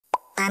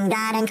I'm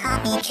not an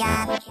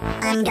copycat,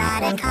 I'm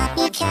not an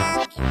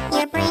copycat.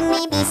 Your brain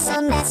may be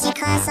so messy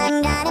cause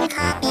I'm not an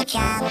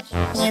copycat.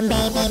 You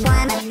may be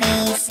one of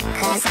these,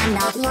 cause I'm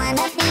not one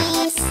of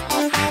these.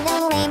 And by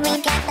the way,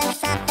 we get the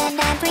fact that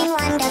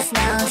everyone does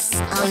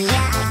those. Oh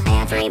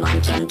yeah,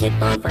 everyone can do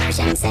both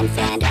versions and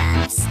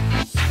fandoms.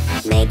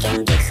 They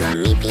can do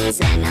some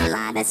EPs and a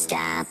lot of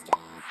stuff.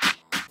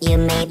 You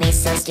may be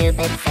so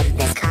stupid for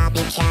this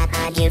copycat,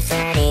 but you've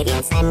heard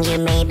idiots. And you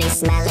may be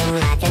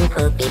smelling like an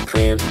poopy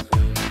poop.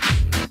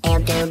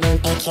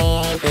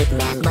 AKA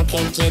Bootman, what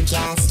could you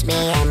just be?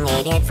 An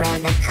idiot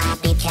from the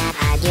copycat,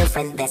 are you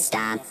for this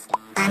stuff?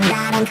 I'm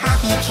not a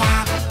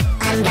copycat,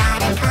 I'm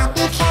not a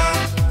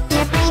copycat.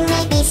 Your brain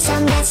may be so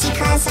messy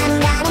cause I'm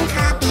not a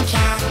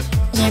copycat.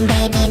 You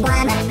may be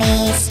one of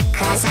these,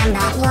 cause I'm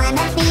not one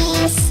of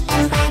these.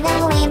 And by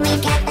the way,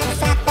 we get the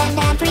fact that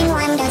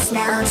everyone does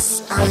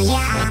those. Oh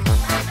yeah.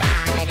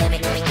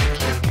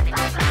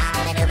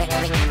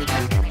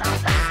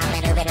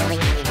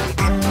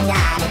 I'm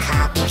not a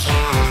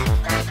copycat.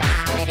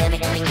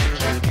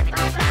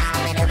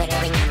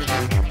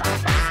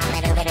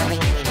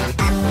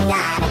 I'm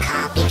not a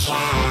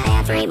copycat.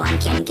 Everyone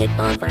can do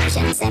both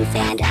versions and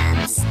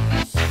fandoms.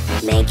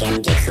 They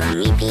can do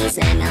some EPs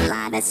and a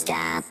lot of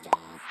stuff.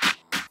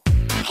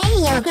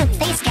 Hey yo, good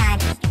face guy,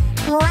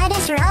 what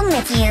is wrong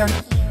with you?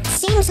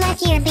 Seems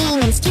like you're being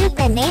a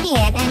stupid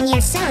idiot and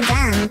you're so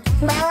dumb.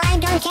 Well, I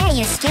don't care,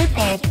 you're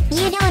stupid.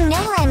 You don't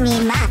know I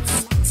mean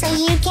nuts. So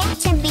you get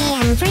to be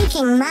a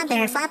freaking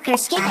motherfucker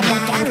skippy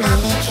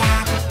dummy.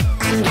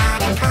 I'm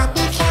not a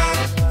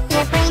copycat.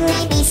 Your brain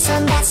may be so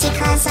messy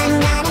cause I'm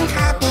not a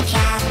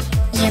copycat.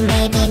 You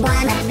may be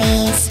one of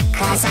these,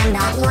 cause I'm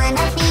not one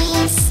of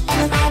these.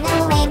 And by the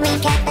way,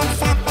 we get the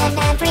fact that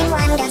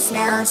everyone does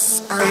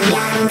those. Oh, I'm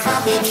not a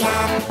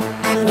copycat,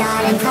 I'm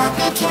not a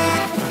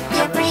copycat.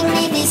 Your brain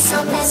may be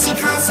so messy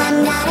cause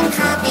I'm not a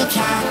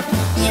copycat.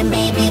 You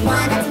may be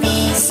one of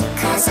these,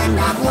 cause I'm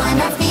not one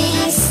of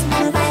these.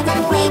 And by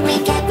the way,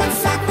 we get the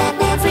fact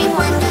that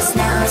everyone does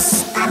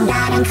those. I'm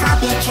not a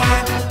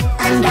copycat,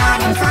 I'm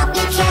not a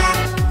copycat.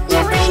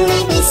 Your brain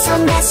may be so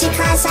messy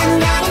cause I'm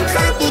not a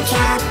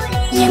copycat.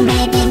 You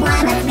may be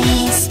one of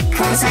these,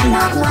 cause I'm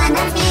not one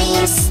of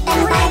these.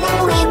 And by the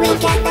way, we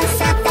get the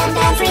fact that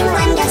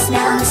everyone does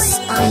those.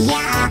 Oh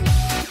yeah.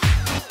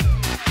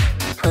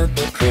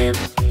 Poopy poop.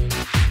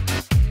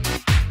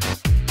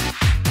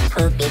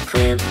 Poopy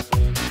poop.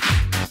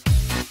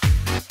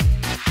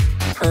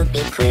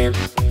 Poopy poop.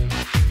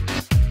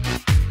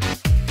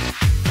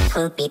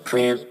 Poopy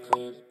poop.